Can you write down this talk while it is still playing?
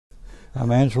I'm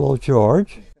Angelo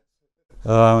George.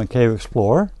 I'm a cave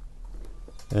explorer,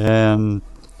 and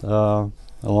a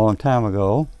long time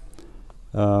ago,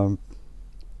 um,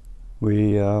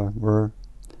 we were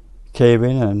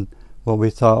caving in what we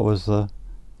thought was the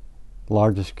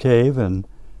largest cave in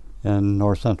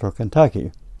north central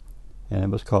Kentucky, and it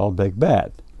was called Big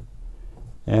Bat.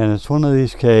 And it's one of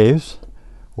these caves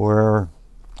where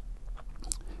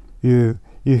you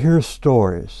hear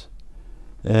stories,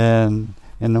 and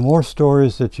the more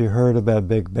stories that you heard about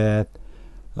Big Bat,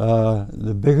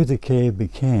 the bigger the cave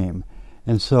became.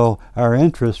 And so our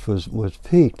interest was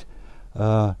piqued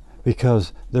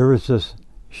because there was this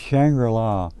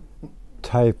Shangri-La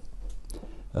type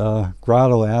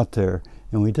grotto out there,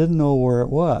 and we didn't know where it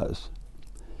was.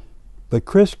 But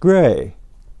Chris Gray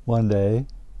one day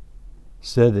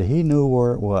said that he knew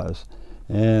where it was,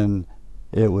 and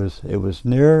it was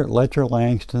near Letcher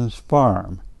Langston's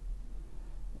farm,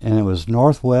 and it was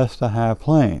northwest of High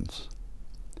Plains.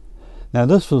 Now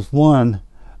this was one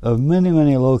of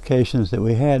many locations that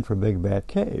we had for Big Bat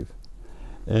Cave,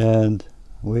 and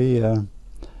we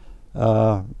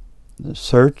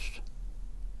searched,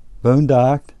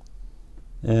 boondocked,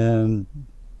 and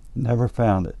never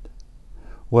found it.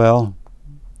 Well,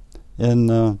 in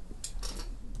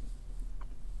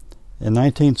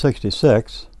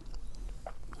 1966,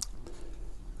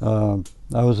 I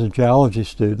was a geology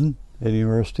student at the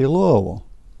University of Louisville,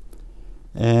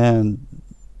 and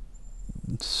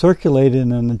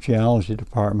circulating in the geology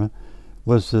department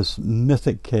was this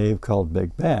mythic cave called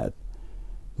Big Bat,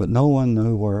 but no one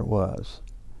knew where it was.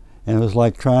 And it was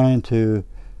like trying to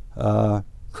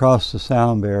cross the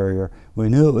sound barrier. We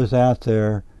knew it was out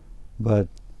there, but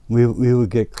we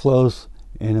would get close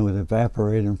and it would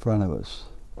evaporate in front of us.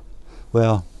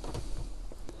 Well,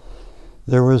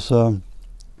 there was a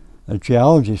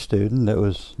geology student that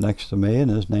was next to me,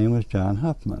 and his name was John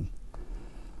Huffman.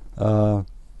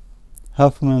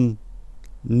 Huffman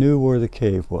knew where the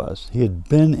cave was. He had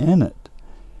been in it,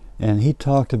 and he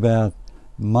talked about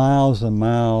miles and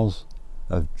miles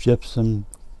of gypsum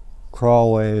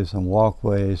crawlways and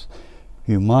walkways,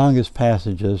 humongous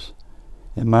passages,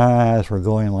 and my eyes were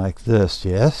going like this,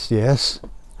 yes.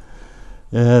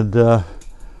 And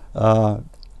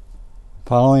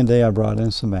following day I brought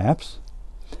in some maps,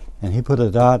 and he put a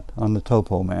dot on the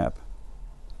topo map.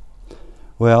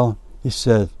 Well, he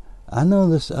said, I know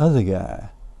this other guy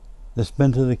that's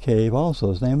been to the cave also.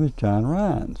 His name is John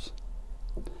Rhines.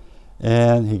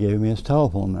 And he gave me his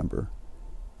telephone number.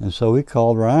 And so we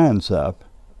called Rhines up,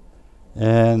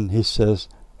 and he says,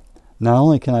 not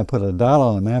only can I put a dot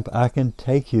on the map, I can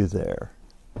take you there.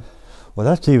 Well,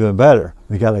 that's even better.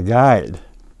 We got a guide.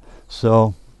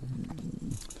 So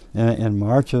in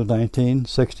March of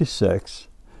 1966,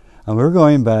 and we're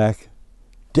going back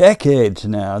decades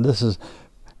now. This is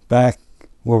back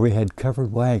where we had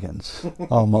covered wagons,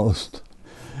 almost.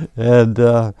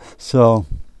 And so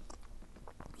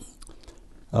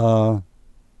Neil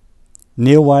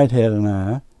Whitehead and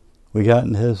I, we got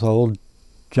in his old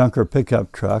junker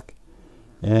pickup truck,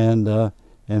 and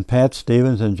Pat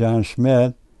Stevens and John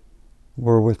Schmidt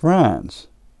were with Rhines.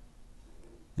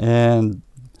 And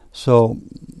so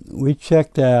we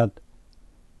checked out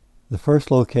the first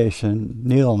location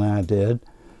Neil and I did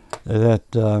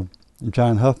that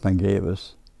John Huffman gave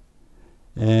us,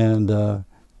 and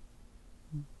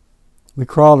we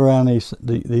crawled around these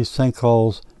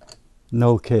sinkholes.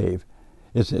 No cave.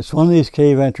 It's one of these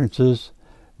cave entrances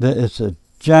that it's a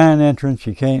giant entrance.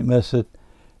 You can't miss it,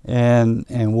 and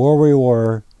where we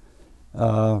were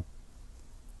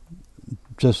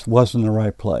just wasn't the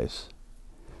right place.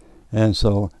 And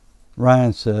so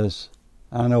Ryan says,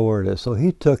 I know where it is. So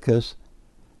he took us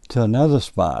to another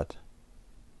spot,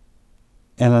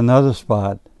 and another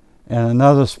spot, and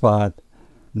another spot.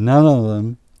 None of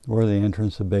them were the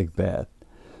entrance of Big Bat.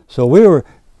 So we were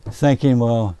thinking,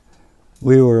 well,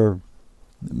 we were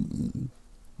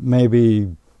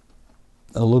maybe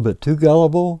a little bit too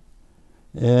gullible,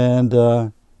 and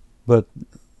but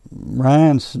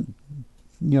Ryan,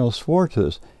 swore to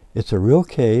us, it's a real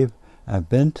cave. I've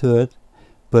been to it,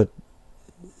 but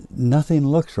nothing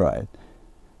looks right.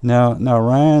 Now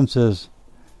Ryan says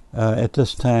at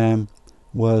this time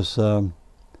was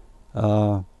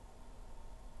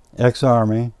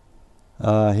ex-Army.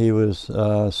 He was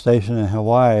stationed in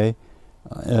Hawaii,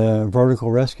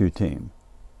 vertical rescue team,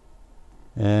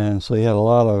 and so he had a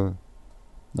lot of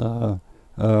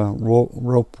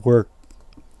rope work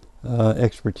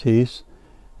expertise,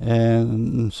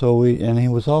 and so he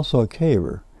was also a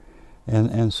caver,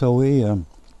 and so we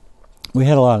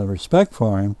had a lot of respect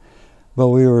for him, but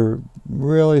we were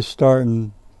really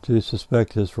starting to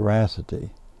suspect his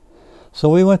veracity. So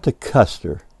we went to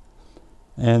Custer,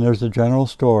 and there's a general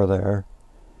store there,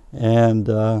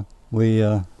 and we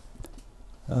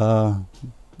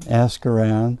asked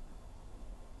around,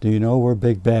 do you know where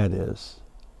Big Bad is?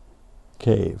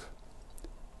 Cave.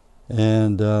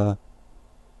 And the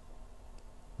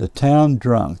town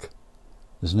drunk,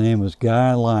 his name was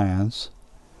Guy Lyons,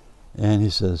 and he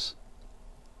says,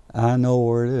 I know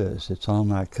where it is. It's on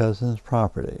my cousin's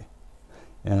property,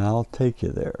 and I'll take you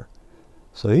there.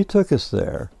 So he took us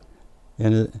there,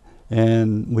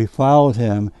 and we followed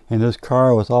him, and his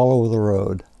car was all over the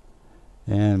road.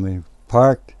 And we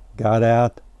parked, got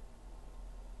out,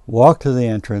 walked to the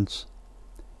entrance,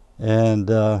 and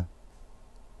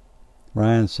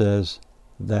Ryan says,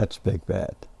 that's Big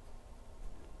Bad.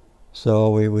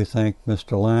 So we thanked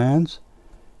Mr. Lyons,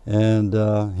 and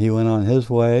he went on his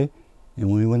way, and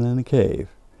we went in the cave.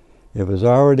 It was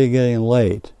already getting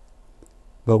late,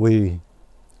 but we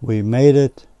made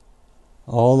it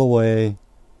all the way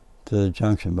to the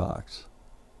junction box,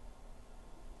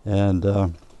 and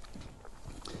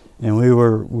we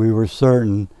were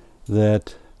certain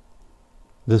that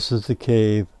this is the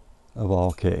cave of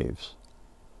all caves.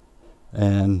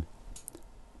 And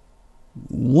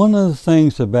one of the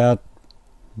things about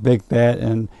Big Bat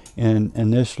and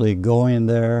initially going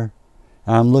there,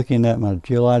 I'm looking at my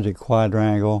geologic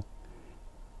quadrangle,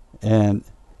 and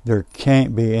there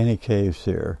can't be any caves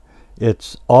here.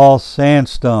 It's all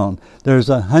sandstone. There's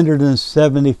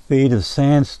 170 feet of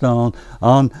sandstone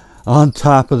on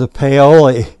top of the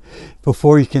paoli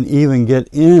before you can even get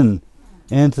into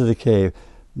the cave.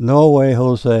 No way,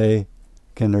 Jose,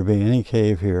 can there be any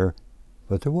cave here,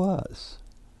 but there was.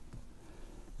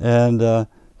 And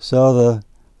so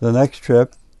the next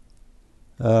trip,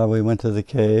 we went to the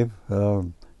cave.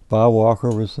 Bob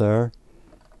Walker was there,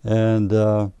 and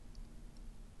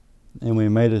we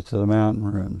made it to the mountain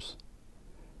rooms.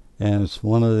 And it's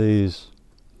one of these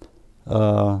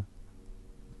ta-da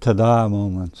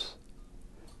moments.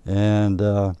 And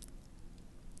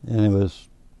it was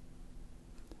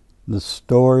the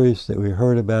stories that we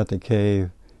heard about the cave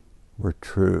were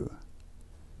true.